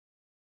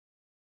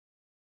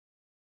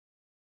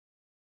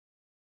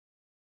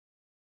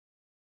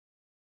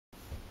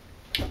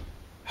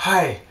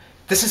Hi,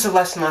 this is a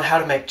lesson on how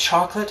to make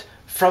chocolate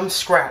from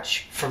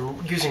scratch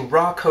from using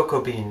raw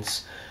cocoa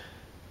beans.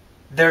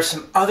 There are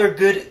some other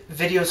good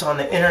videos on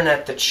the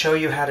internet that show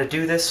you how to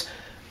do this.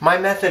 My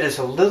method is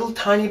a little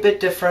tiny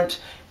bit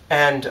different,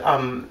 and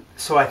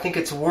so I think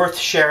it's worth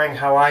sharing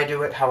how I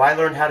do it, how I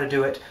learned how to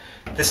do it.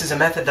 This is a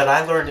method that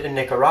I learned in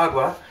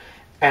Nicaragua,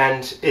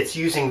 and it's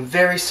using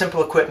very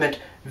simple equipment,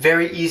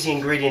 very easy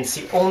ingredients.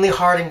 The only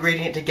hard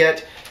ingredient to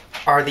get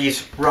are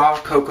these raw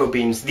cocoa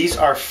beans. These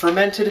are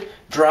fermented,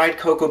 dried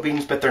cocoa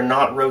beans, but they're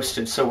not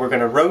roasted. So we're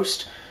going to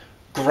roast,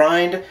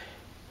 grind,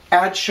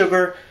 add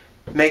sugar,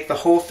 make the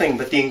whole thing.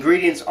 But the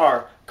ingredients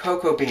are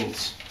cocoa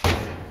beans,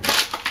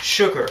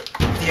 sugar.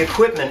 The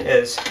equipment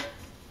is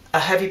a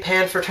heavy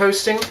pan for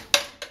toasting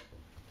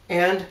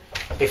and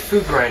a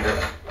food grinder.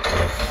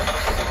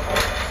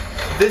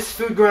 This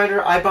food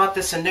grinder, I bought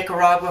this in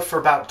Nicaragua for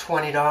about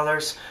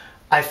 $20.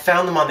 I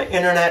found them on the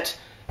internet,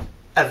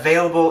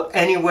 available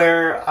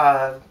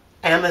anywhere,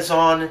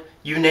 Amazon,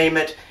 you name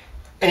it,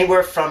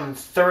 anywhere from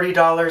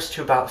 $30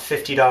 to about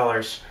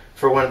 $50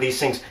 for one of these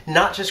things.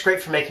 Not just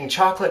great for making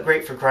chocolate,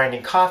 great for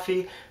grinding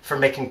coffee, for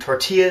making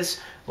tortillas,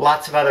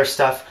 lots of other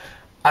stuff.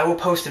 I will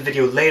post a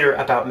video later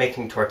about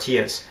making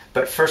tortillas,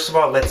 but first of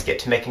all, let's get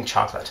to making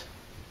chocolate.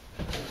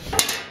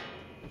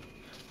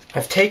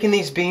 I've taken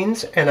these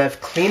beans and I've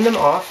cleaned them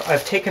off.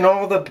 I've taken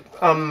all the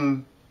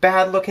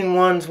bad looking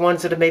ones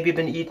that have maybe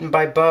been eaten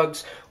by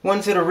bugs,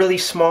 ones that are really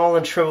small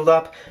and shriveled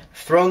up,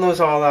 thrown those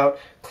all out,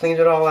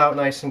 cleaned it all out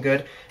nice and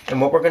good. And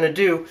what we're going to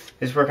do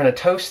is we're going to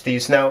toast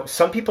these. Now,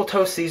 some people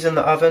toast these in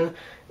the oven.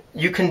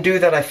 You can do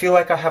that. I feel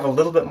like I have a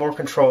little bit more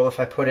control if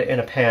I put it in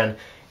a pan.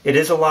 It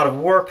is a lot of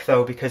work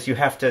though, because you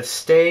have to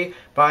stay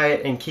by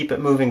it and keep it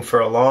moving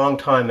for a long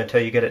time until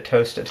you get it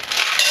toasted.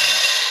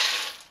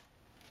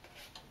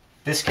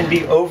 This can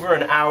be over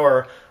an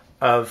hour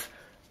of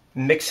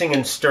mixing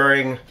and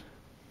stirring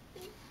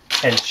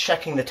and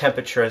checking the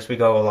temperature as we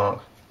go along.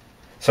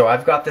 So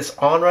I've got this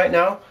on right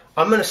now.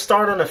 I'm going to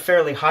start on a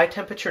fairly high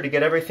temperature to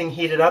get everything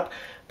heated up,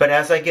 but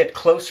as I get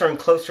closer and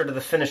closer to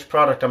the finished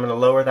product, I'm going to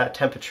lower that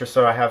temperature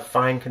so I have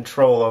fine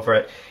control over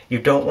it. You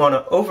don't want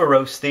to over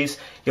roast these.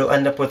 You'll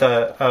end up with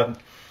a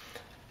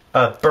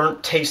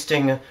burnt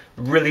tasting,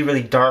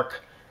 really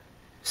dark,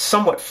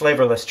 somewhat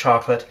flavorless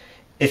chocolate.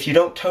 If you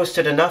don't toast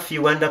it enough,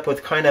 you end up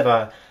with kind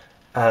of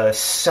a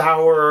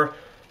sour,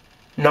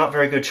 not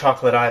very good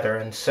chocolate either.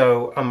 And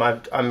so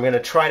I'm going to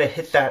try to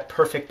hit that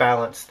perfect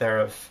balance there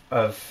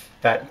of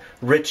that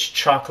rich,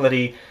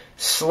 chocolatey,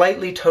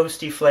 slightly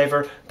toasty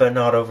flavor, but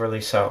not overly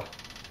so.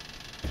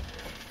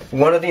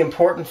 One of the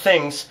important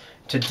things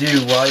to do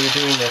while you're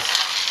doing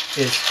this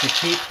is to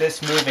keep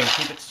this moving,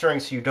 keep it stirring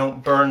so you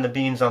don't burn the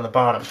beans on the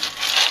bottom.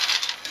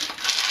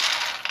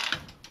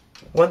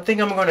 One thing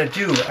I'm going to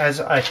do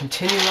as I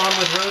continue on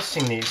with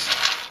roasting these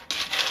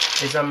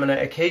is I'm going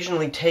to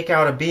occasionally take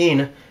out a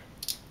bean,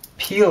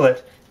 peel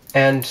it,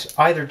 and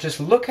either just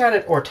look at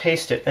it or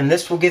taste it. And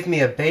this will give me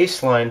a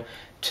baseline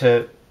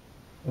to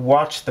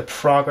watch the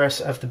progress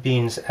of the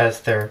beans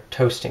as they're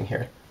toasting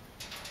here.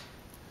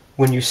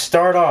 When you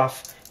start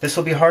off, this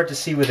will be hard to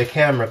see with the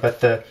camera,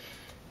 but the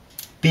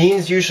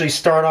beans usually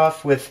start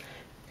off with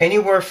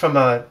anywhere from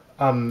a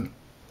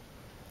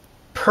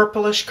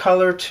purplish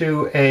color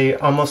to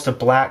almost a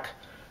black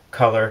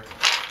color.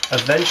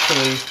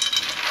 Eventually,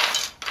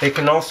 they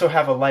can also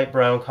have a light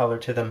brown color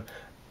to them.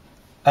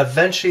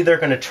 Eventually, they're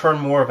going to turn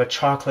more of a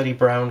chocolatey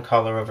brown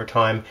color over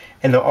time,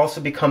 and they'll also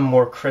become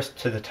more crisp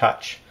to the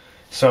touch.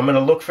 So I'm going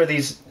to look for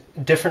these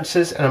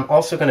differences, and I'm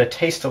also going to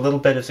taste a little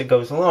bit as it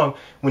goes along.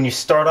 When you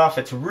start off,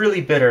 it's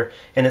really bitter,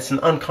 and it's an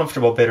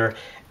uncomfortable bitter.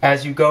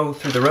 As you go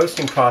through the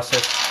roasting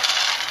process,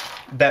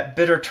 that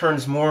bitter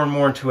turns more and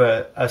more into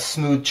a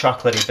smooth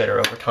chocolatey bitter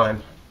over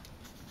time.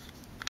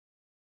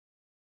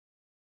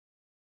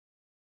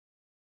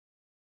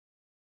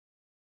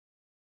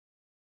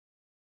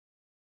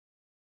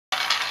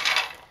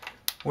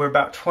 We're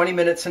about 20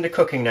 minutes into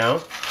cooking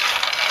now.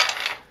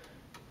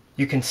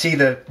 You can see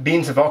the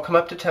beans have all come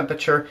up to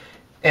temperature,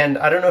 and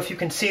I don't know if you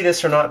can see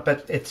this or not,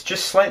 but it's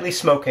just slightly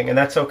smoking, and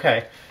that's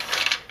okay.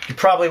 You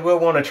probably will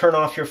want to turn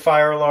off your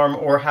fire alarm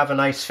or have a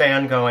nice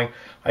fan going.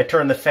 I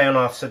turn the fan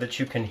off so that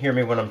you can hear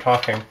me when I'm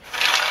talking.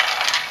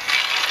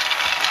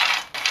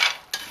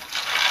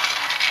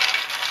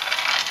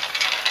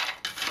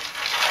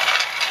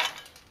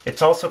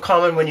 It's also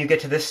common when you get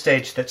to this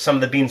stage that some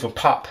of the beans will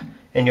pop,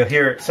 and you'll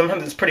hear it.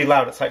 Sometimes it's pretty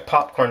loud. It's like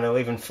popcorn. They'll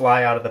even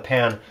fly out of the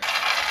pan.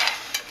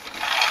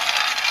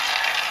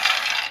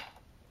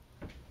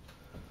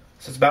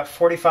 So it's about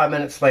 45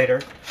 minutes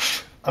later.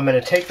 I'm going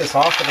to take this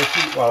off of the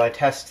heat while I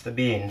test the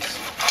beans.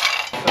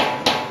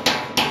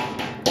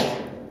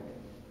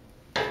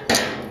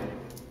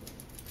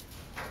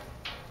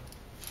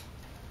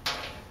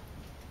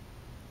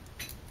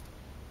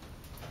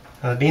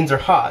 The beans are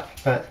hot,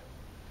 but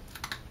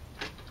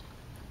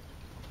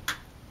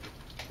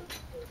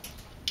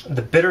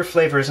the bitter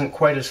flavor isn't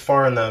quite as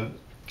far in the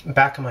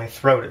back of my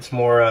throat. It's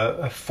more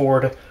a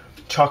forward,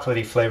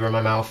 chocolatey flavor in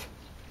my mouth.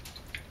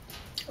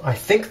 I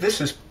think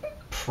this is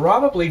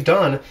probably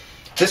done.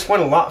 This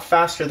went a lot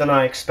faster than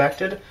I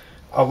expected.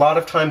 A lot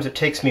of times it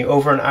takes me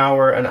over an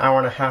hour and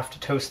a half to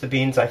toast the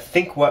beans. I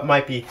think what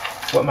might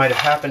have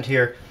happened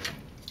here,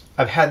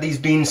 I've had these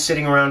beans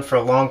sitting around for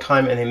a long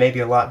time and they may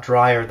be a lot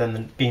drier than the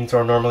beans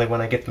are normally when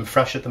I get them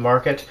fresh at the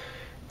market.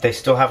 They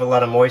still have a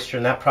lot of moisture,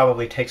 and that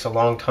probably takes a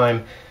long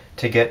time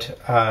to get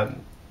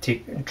to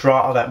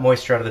draw all that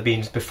moisture out of the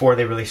beans before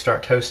they really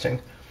start toasting.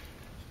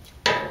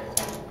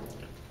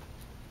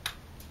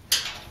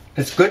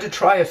 It's good to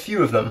try a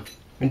few of them.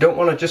 You don't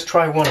want to just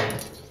try one of them.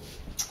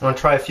 I want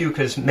to try a few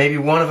because maybe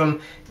one of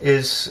them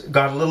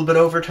got a little bit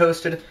over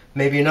toasted,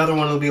 maybe another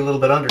one will be a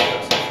little bit under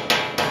toasted.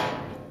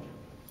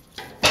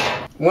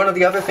 One of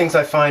the other things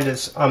I find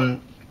is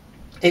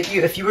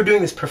if you were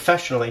doing this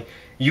professionally,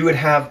 you would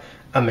have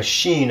a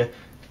machine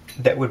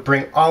that would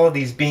bring all of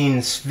these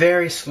beans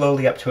very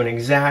slowly up to an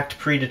exact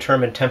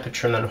predetermined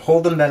temperature and then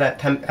hold them at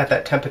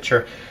that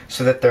temperature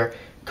so that they're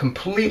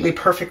completely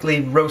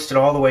perfectly roasted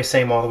all the way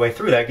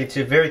through. That gives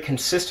you a very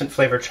consistent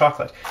flavored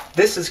chocolate.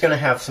 This is going to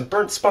have some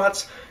burnt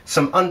spots,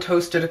 some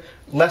untoasted,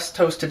 less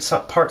toasted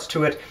parts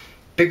to it,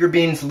 bigger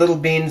beans, little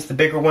beans. The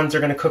bigger ones are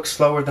going to cook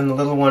slower than the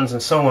little ones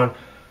and so on.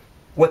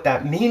 What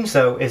that means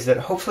though is that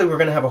hopefully we're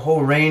going to have a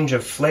whole range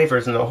of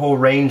flavors and a whole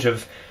range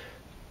of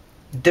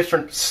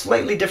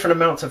slightly different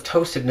amounts of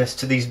toastedness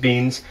to these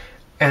beans,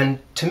 and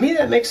to me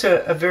that makes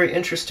a very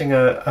interesting,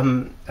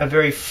 a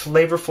very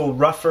flavorful,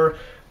 rougher,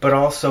 but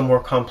also more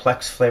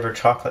complex flavored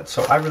chocolate.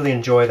 So I really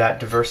enjoy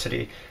that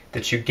diversity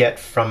that you get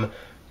from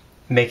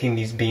making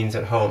these beans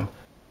at home.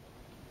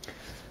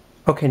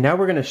 Okay, now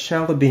we're going to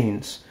shell the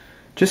beans.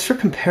 Just for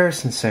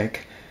comparison's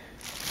sake,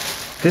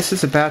 this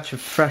is a batch of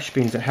fresh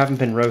beans that haven't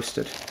been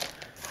roasted.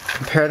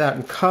 Compare that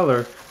in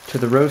color to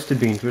the roasted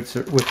beans, which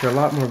are a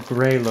lot more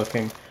gray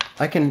looking.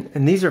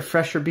 And these are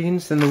fresher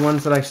beans than the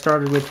ones that I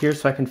started with here,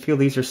 so I can feel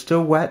these are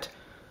still wet.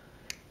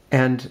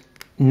 And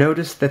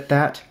notice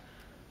that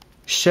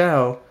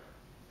shell,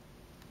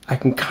 I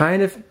can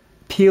kind of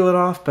peel it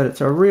off, but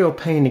it's a real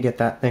pain to get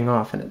that thing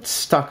off, and it's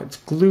stuck, it's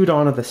glued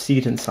onto the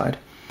seed inside.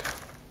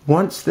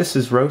 Once this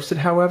is roasted,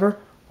 however,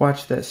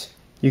 watch this.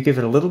 You give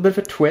it a little bit of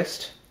a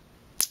twist,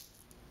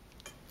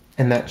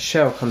 and that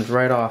shell comes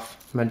right off.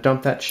 I'm going to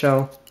dump that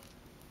shell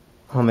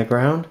on the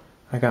ground.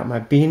 I got my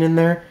bean in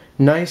there,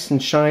 nice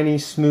and shiny,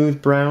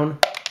 smooth brown.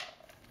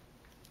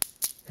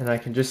 And I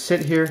can just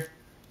sit here,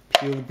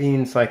 peel the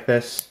beans like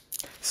this.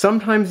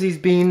 Sometimes these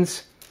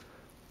beans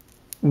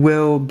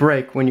will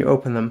break when you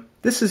open them.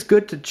 This is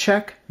good to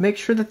check. Make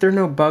sure that there are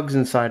no bugs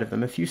inside of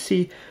them. If you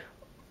see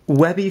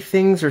webby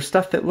things or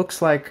stuff that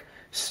looks like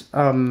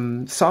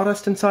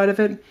sawdust inside of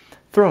it,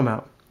 throw them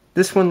out.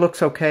 This one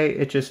looks okay,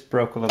 it just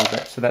broke a little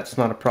bit, so that's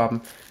not a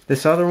problem.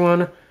 This other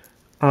one,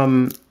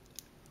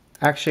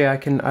 actually I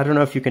don't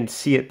know if you can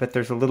see it, but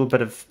there's a little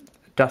bit of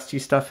dusty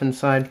stuff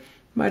inside.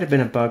 Might have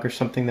been a bug or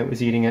something that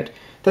was eating it.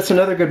 That's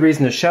another good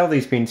reason to shell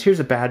these beans. Here's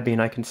a bad bean.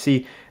 I can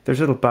see there's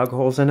little bug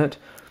holes in it.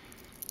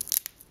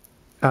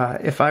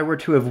 If I were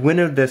to have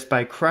winnowed this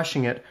by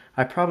crushing it,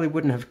 I probably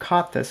wouldn't have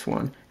caught this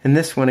one. And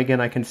this one, again,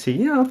 I can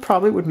see,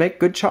 probably would make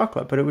good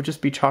chocolate, but it would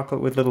just be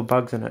chocolate with little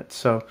bugs in it.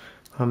 So,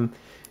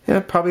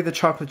 probably the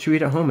chocolate you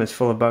eat at home is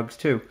full of bugs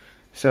too.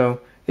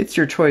 So, it's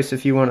your choice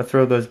if you want to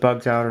throw those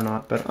bugs out or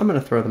not, but I'm going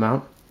to throw them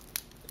out.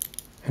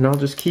 And I'll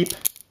just keep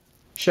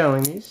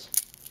shelling these.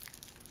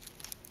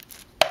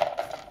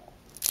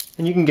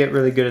 And you can get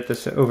really good at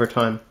this over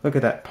time. Look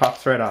at that,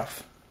 pops right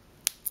off.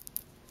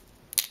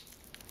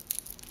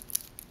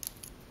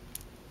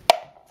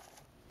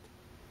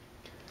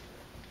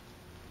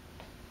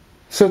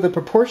 So the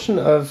proportion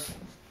of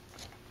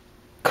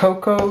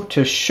cocoa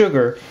to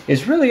sugar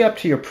is really up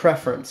to your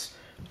preference.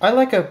 I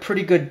like a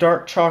pretty good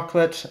dark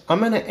chocolate. I'm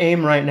going to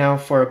aim right now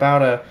for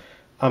about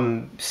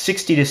a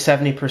 60 to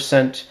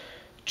 70%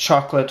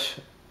 chocolate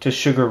to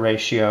sugar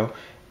ratio.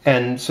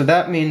 And so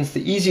that means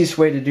the easiest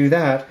way to do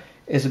that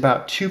is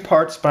about 2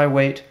 parts by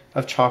weight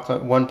of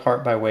chocolate, 1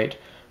 part by weight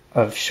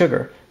of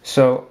sugar.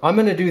 So I'm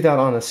going to do that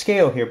on a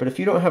scale here, but if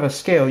you don't have a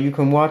scale, you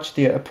can watch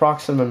the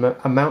approximate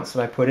amounts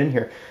that I put in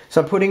here.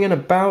 So I'm putting in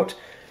about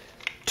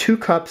 2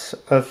 cups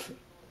of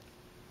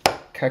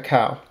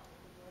cacao.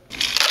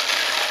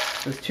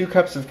 Those 2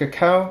 cups of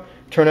cacao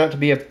turn out to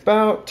be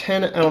about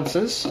 10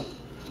 ounces.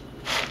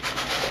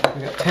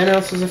 We got 10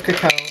 ounces of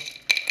cacao.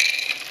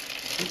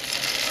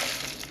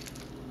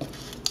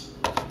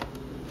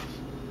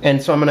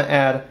 And so I'm going to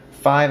add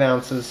 5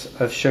 ounces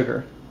of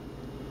sugar.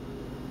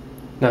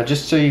 Now,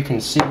 just so you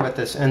can see what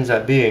this ends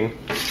up being,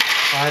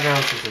 5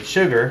 ounces of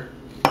sugar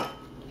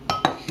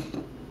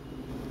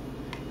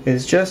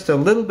is just a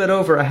little bit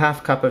over a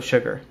half cup of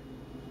sugar.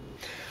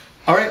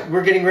 Alright,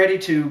 we're getting ready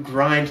to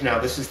grind now.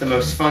 This is the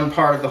most fun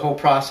part of the whole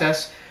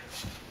process.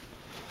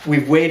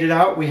 We've weighed it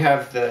out. We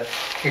have the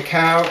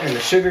cacao and the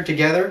sugar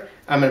together.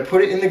 I'm going to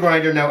put it in the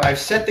grinder. Now, I've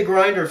set the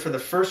grinder for the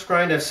first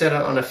grind. I've set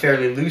it on a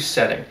fairly loose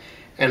setting.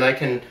 And I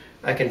can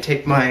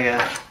take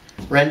my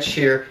wrench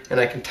here and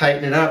I can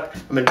tighten it up.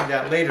 I'm going to do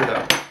that later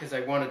though, because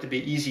I want it to be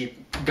easy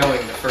going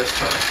the first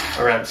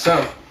time around.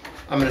 So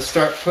I'm going to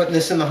start putting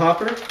this in the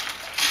hopper.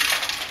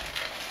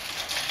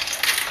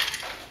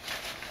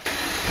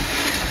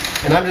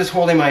 And I'm just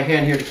holding my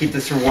hand here to keep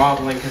this from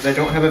wobbling because I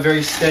don't have a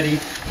very steady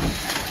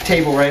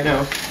table right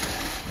now.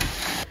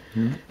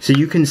 So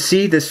you can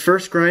see this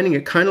first grinding,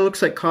 it kind of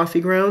looks like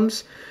coffee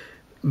grounds,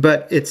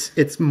 but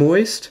it's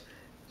moist.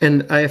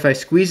 And if I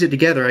squeeze it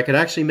together, I could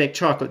actually make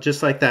chocolate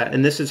just like that.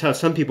 And this is how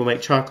some people make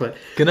chocolate.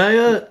 Can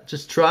I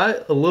just try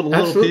a little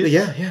Absolutely, piece?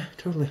 yeah,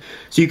 totally.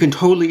 So you can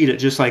totally eat it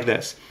just like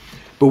this.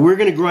 But we're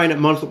going to grind it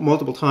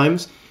multiple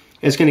times.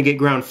 And it's going to get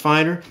ground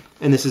finer.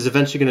 And this is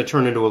eventually going to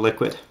turn into a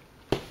liquid.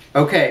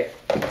 Okay,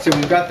 so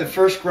we've got the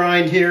first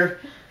grind here.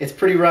 It's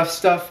pretty rough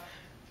stuff.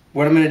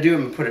 What I'm going to do,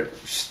 I'm going to put it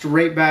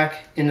straight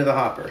back into the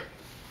hopper.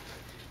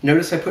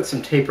 Notice I put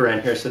some tape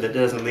around here so that it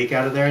doesn't leak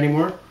out of there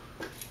anymore.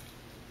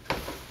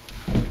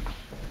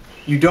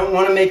 You don't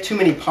want to make too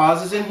many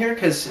pauses in here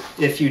because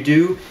if you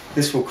do,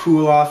 this will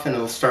cool off and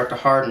it'll start to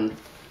harden.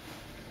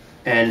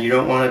 And you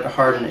don't want it to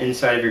harden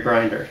inside of your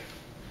grinder.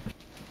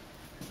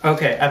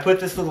 Okay, I put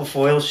this little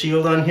foil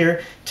shield on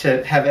here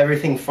to have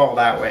everything fall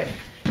that way.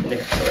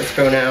 There, so let's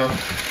go now.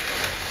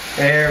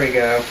 There we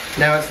go.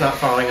 Now it's not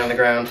falling on the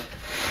ground.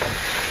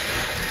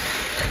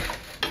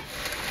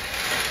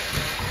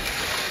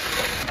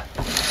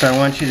 So I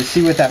want you to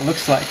see what that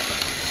looks like.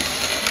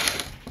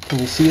 Can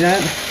you see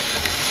that?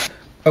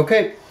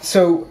 Okay,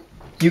 so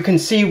you can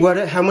see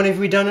how many have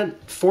we done it?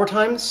 4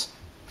 times?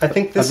 I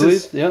think this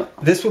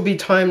this will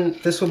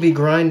be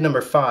grind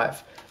number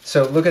 5.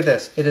 So look at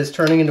this. It is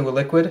turning into a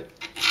liquid.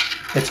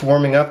 It's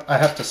warming up. I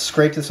have to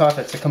scrape this off.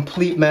 It's a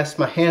complete mess.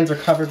 My hands are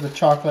covered with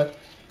chocolate.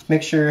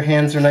 Make sure your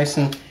hands are nice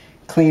and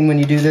clean when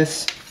you do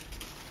this.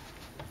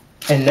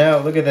 And now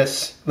look at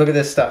this. Look at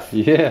this stuff.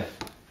 Yeah.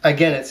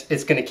 Again,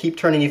 it's going to keep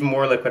turning even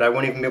more liquid. I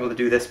won't even be able to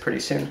do this pretty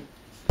soon.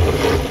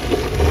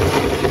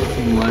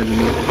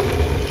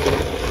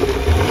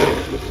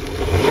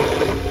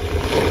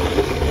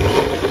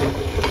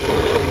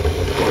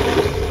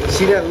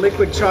 See that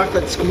liquid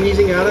chocolate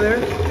squeezing out of there?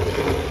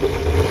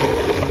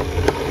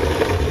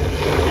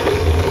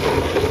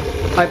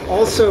 I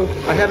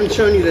haven't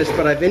shown you this,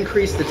 but I've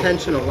increased the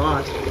tension a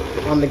lot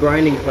on the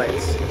grinding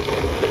plates.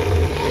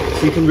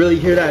 So you can really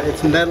hear that.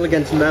 It's metal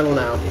against metal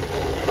now,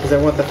 because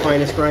I want the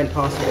finest grind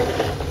possible.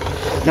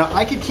 Now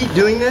I could keep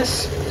doing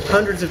this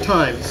hundreds of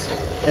times,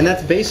 and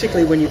that's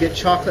basically when you get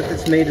chocolate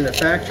that's made in a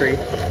factory,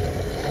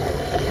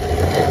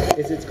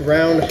 is it's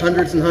ground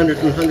hundreds and hundreds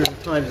and hundreds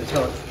of times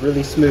until it's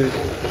really smooth.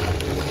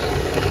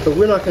 But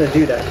we're not going to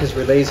do that because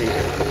we're lazy.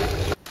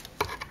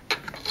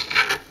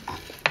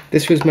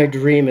 This was my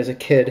dream as a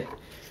kid,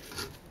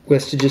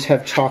 was to just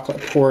have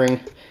chocolate pouring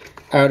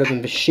out of the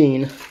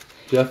machine.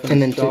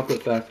 And then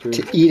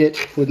to eat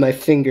it with my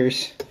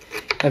fingers.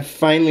 I'm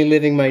finally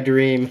living my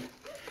dream.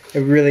 I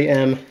really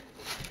am.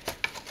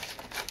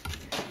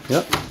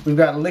 Yep. We've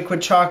got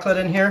liquid chocolate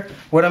in here.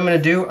 What I'm going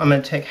to do, I'm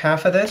going to take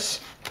half of this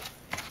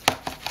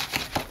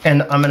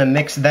and I'm going to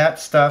mix that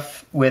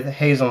stuff with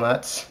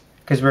hazelnuts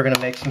because we're going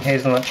to make some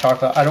hazelnut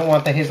chocolate. I don't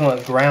want the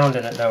hazelnut ground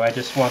in it though. I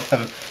just want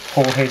them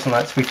whole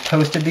hazelnuts. We've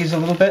toasted these a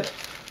little bit.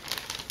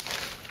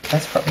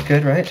 That's probably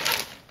good, right?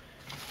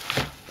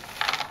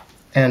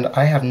 And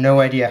I have no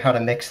idea how to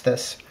mix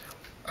this.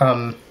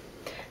 I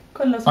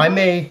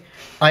may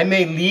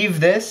leave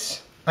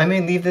this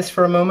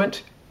for a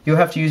moment. You'll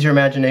have to use your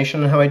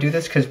imagination on how I do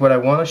this, because what I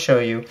want to show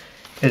you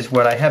is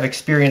what I have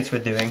experience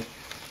with doing.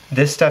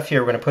 This stuff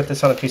here, we're going to put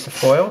this on a piece of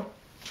foil.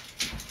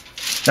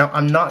 Now,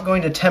 I'm not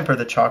going to temper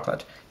the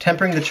chocolate.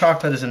 Tempering the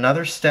chocolate is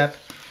another step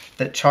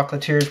that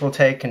chocolatiers will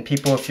take, and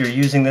people, if you're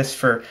using this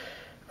for,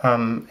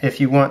 if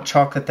you want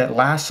chocolate that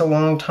lasts a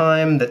long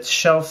time, that's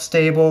shelf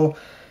stable,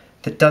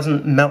 that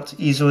doesn't melt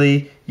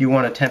easily, you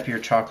want to temper your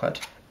chocolate.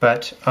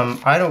 But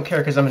I don't care,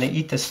 because I'm going to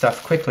eat this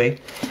stuff quickly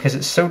because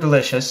it's so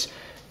delicious.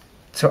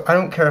 So I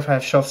don't care if I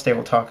have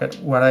shelf-stable chocolate.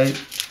 I'm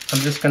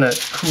just going to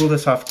cool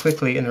this off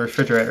quickly in the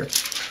refrigerator.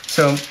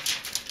 So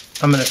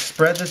I'm going to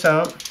spread this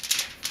out.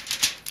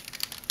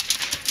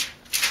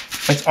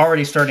 It's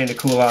already starting to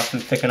cool off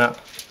and thicken up.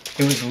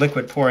 It was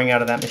liquid pouring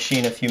out of that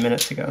machine a few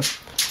minutes ago.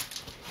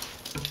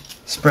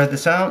 Spread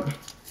this out.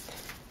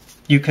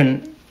 You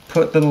can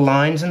put little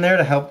lines in there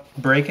to help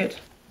break it.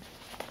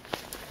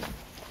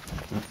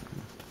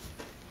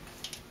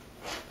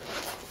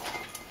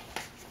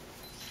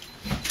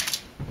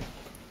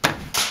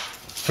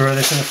 Throw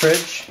this in the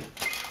fridge.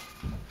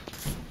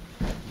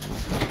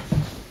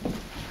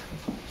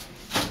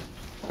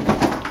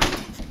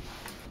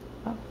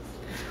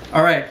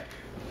 All right,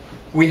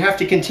 we have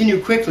to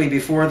continue quickly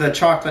before the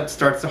chocolate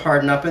starts to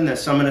harden up in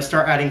this, so I'm going to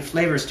start adding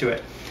flavors to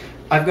it.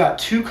 I've got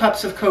 2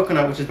 cups of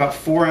coconut, which is about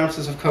 4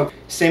 ounces of cocoa.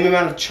 Same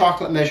amount of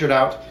chocolate measured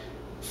out.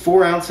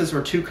 4 ounces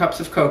or 2 cups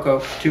of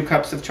cocoa, 2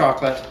 cups of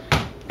chocolate.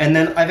 And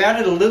then I've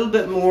added a little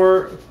bit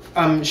more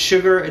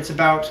sugar. It's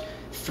about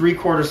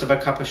 3/4 of a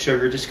cup of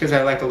sugar, just because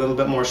I like a little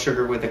bit more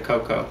sugar with the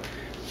cocoa,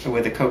 or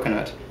with the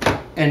coconut.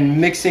 And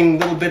mixing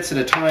little bits at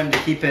a time to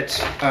keep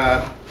it,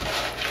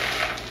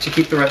 to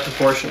keep the right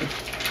proportion.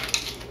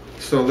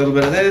 So a little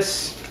bit of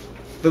this,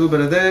 a little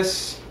bit of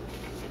this.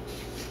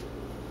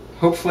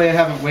 Hopefully I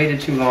haven't waited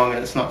too long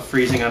and it's not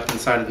freezing up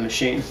inside of the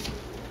machine.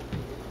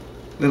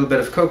 A little bit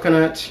of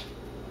coconut.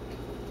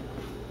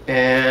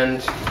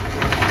 and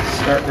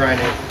start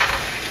grinding.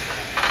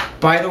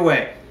 By the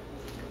way,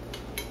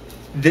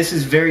 this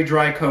is very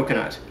dry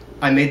coconut.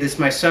 I made this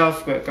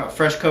myself, got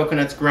fresh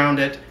coconuts, ground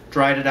it,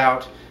 dried it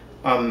out.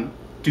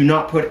 Do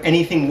not put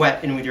anything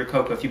wet in with your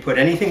cocoa. If you put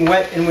anything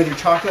wet in with your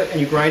chocolate and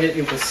you grind it,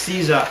 it will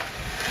seize up.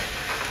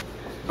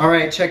 All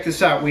right, check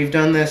this out. We've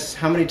done this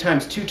how many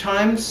times? 2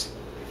 times?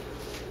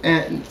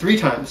 And 3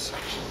 times.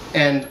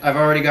 And I've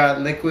already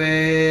got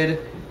liquid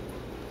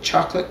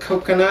chocolate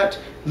coconut.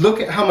 Look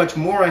at how much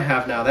more I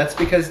have now. That's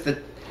because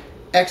the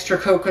extra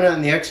coconut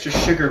and the extra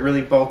sugar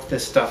really bulk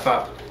this stuff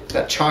up.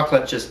 That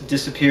chocolate just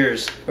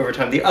disappears over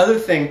time. The other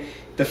thing,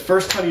 the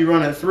first time you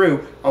run it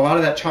through, a lot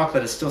of that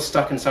chocolate is still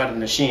stuck inside of the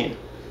machine.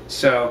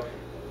 So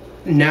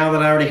now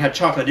that I already had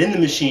chocolate in the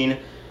machine,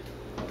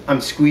 I'm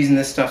squeezing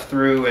this stuff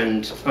through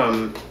and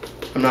I'm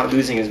not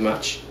losing as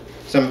much.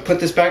 So I'm gonna put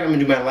this back, I'm gonna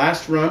do my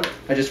last run.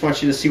 I just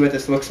want you to see what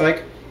this looks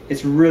like.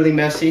 It's really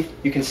messy.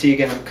 You can see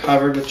again, I'm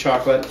covered with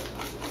chocolate.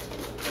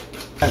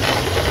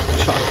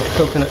 Chocolate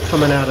coconut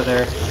coming out of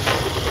there.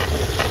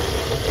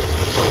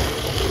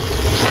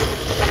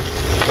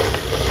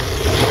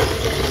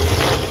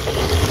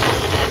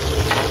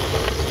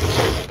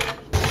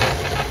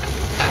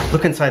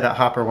 Look inside that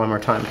hopper one more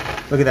time.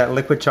 Look at that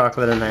liquid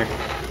chocolate in there.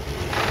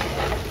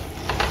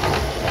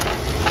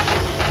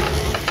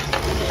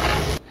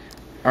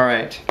 All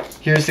right,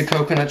 here's the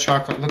coconut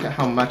chocolate. Look at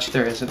how much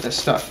there is of this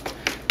stuff.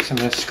 So I'm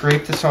gonna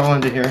scrape this all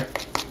into here.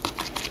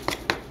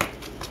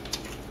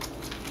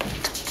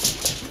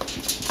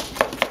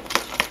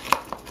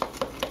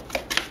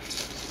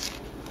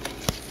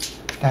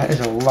 That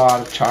is a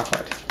lot of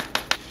chocolate.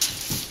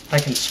 I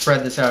can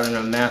spread this out in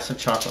a massive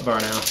chocolate bar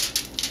now.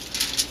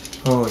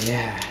 Oh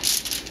yeah.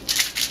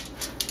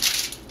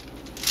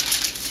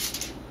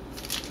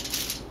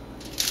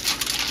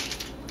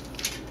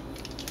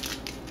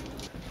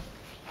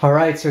 All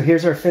right, so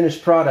here's our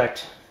finished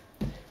product.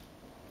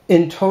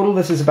 In total,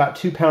 this is about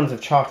 2 pounds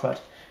of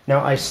chocolate.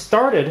 Now I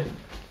started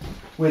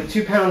with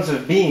 2 pounds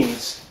of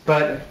beans,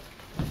 but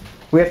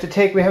we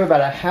have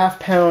about a ½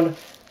 pound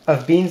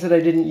of beans that I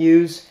didn't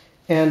use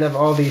and of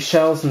all these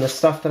shells and the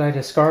stuff that I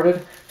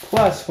discarded.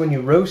 Plus, when you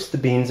roast the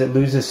beans, it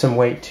loses some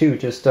weight too,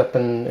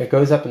 it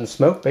goes up in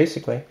smoke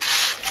basically.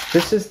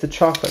 This is the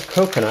chocolate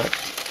coconut.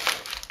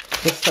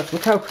 This stuff,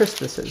 look how crisp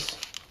this is.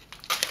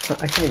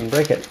 I can't even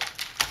break it.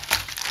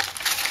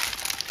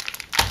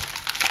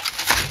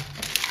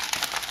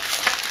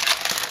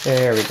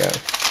 There we go.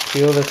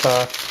 Peel this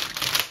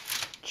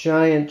off.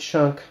 Giant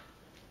chunk.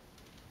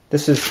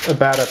 This is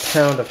about a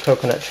pound of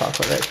coconut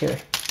chocolate right here.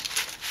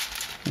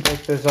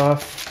 Break those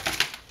off.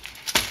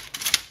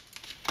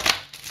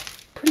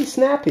 Pretty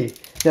snappy.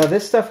 Now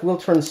this stuff will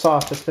turn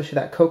soft, especially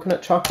that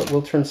coconut chocolate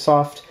will turn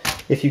soft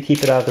if you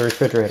keep it out of the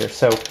refrigerator.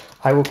 So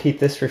I will keep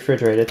this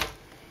refrigerated.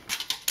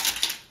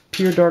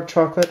 Pure dark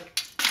chocolate.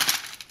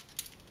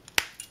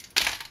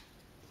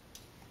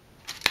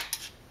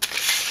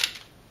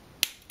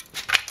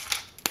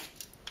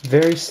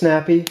 Very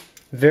snappy,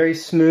 very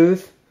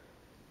smooth,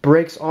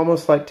 breaks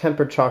almost like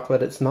tempered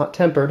chocolate. It's not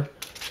tempered.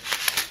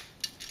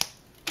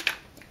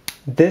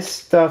 This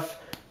stuff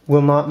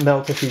will not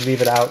melt if you leave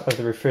it out of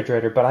the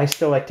refrigerator, but I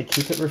still like to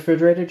keep it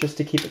refrigerated just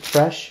to keep it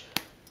fresh.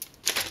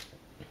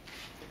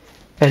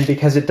 And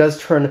because it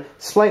does turn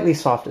slightly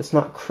soft, it's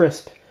not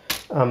crisp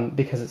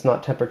because it's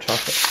not tempered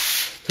chocolate.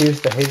 Here's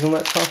the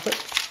hazelnut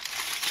chocolate.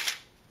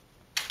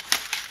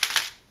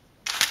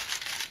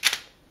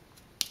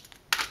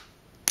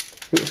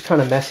 It was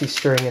kind of messy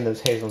stirring in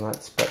those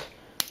hazelnuts, but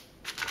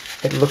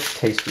it looks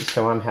tasty,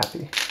 so I'm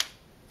happy.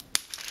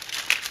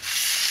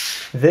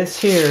 This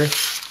here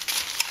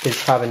is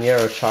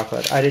habanero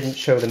chocolate. I didn't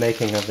show the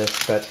making of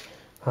this, but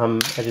I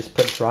just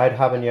put dried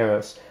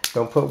habaneros.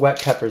 Don't put wet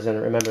peppers in it.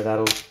 Remember,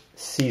 that'll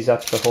seize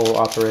up the whole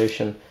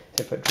operation.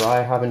 So put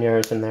dry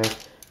habaneros in there,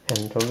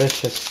 and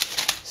delicious,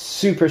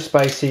 super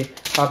spicy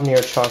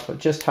habanero chocolate,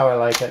 just how I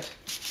like it.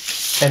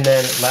 And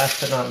then, last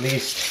but not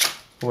least,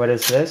 what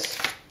is this?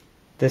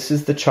 This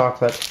is the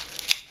chocolate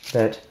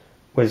that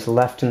was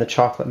left in the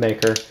chocolate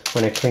maker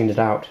when I cleaned it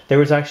out. There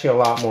was actually a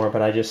lot more,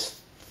 but I just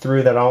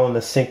threw that all in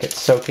the sink. It's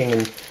soaking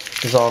and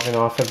dissolving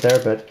off of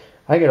there, but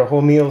I get a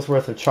whole meal's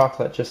worth of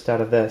chocolate just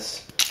out of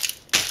this.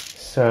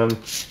 So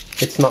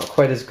it's not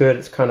quite as good.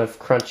 It's kind of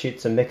crunchy.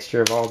 It's a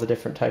mixture of all the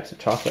different types of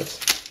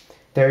chocolates.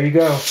 There you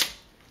go.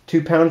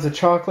 2 pounds of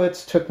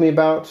chocolates. Took me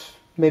about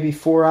maybe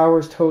 4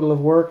 hours total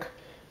of work,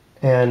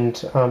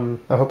 and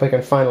I hope I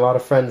can find a lot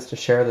of friends to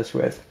share this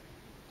with.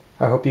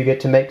 I hope you get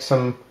to make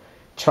some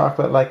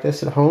chocolate like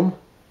this at home,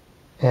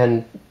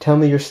 and tell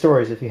me your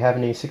stories if you have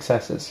any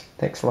successes.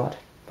 Thanks a lot.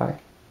 Bye.